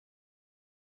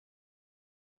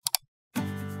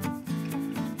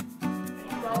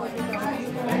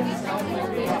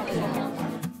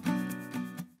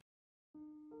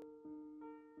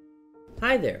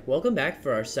Hi there, welcome back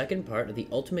for our second part of the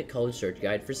Ultimate College Search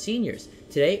Guide for Seniors.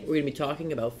 Today, we're going to be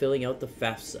talking about filling out the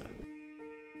FAFSA.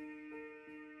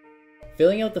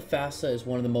 Filling out the FAFSA is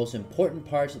one of the most important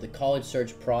parts of the college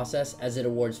search process as it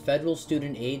awards federal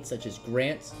student aid such as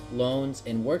grants, loans,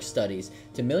 and work studies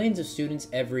to millions of students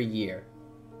every year.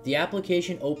 The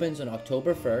application opens on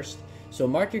October 1st, so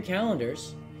mark your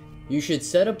calendars. You should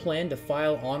set a plan to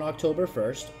file on October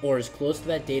 1st or as close to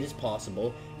that date as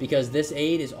possible because this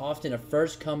aid is often a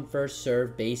first come first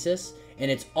served basis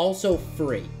and it's also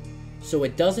free. So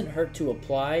it doesn't hurt to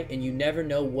apply and you never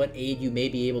know what aid you may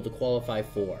be able to qualify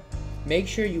for. Make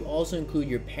sure you also include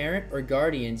your parent or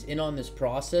guardians in on this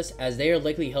process as they are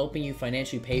likely helping you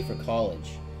financially pay for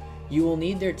college. You will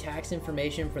need their tax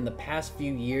information from the past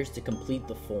few years to complete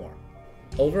the form.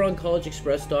 Over on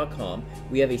CollegeXpress.com,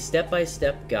 we have a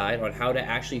step-by-step guide on how to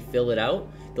actually fill it out.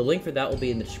 The link for that will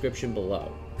be in the description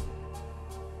below.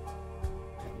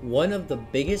 One of the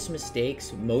biggest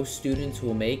mistakes most students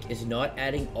will make is not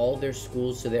adding all their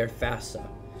schools to their FAFSA.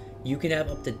 You can have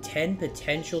up to 10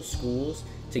 potential schools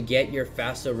to get your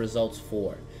FAFSA results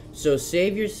for, so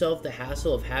save yourself the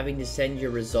hassle of having to send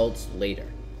your results later.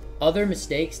 Other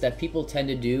mistakes that people tend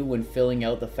to do when filling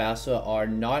out the FAFSA are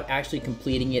not actually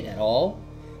completing it at all,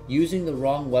 using the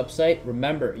wrong website.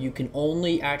 Remember, you can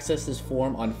only access this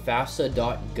form on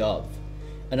FAFSA.gov.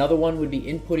 Another one would be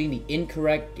inputting the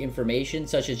incorrect information,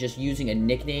 such as just using a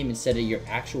nickname instead of your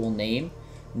actual name,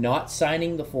 not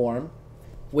signing the form,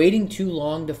 waiting too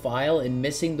long to file and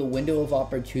missing the window of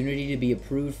opportunity to be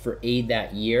approved for aid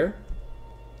that year,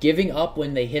 giving up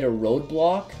when they hit a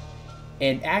roadblock,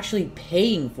 and actually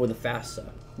paying for the FAFSA.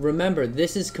 Remember,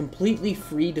 this is completely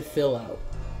free to fill out.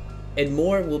 And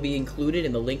more will be included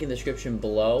in the link in the description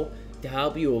below to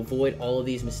help you avoid all of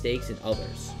these mistakes and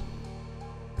others.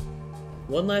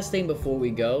 One last thing before we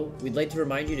go, we'd like to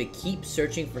remind you to keep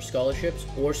searching for scholarships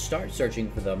or start searching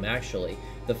for them actually.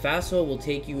 The FAFSA will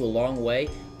take you a long way,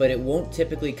 but it won't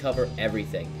typically cover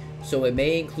everything. So it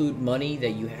may include money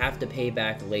that you have to pay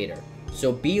back later.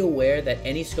 So be aware that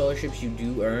any scholarships you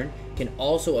do earn can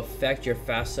also affect your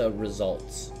FAFSA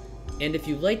results. And if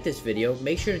you like this video,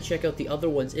 make sure to check out the other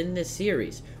ones in this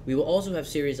series. We will also have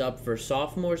series up for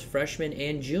sophomores, freshmen,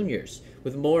 and juniors,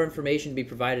 with more information to be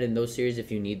provided in those series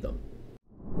if you need them.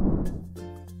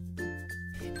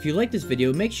 If you like this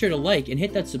video, make sure to like and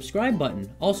hit that subscribe button.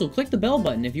 Also, click the bell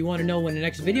button if you want to know when the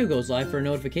next video goes live for a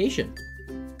notification.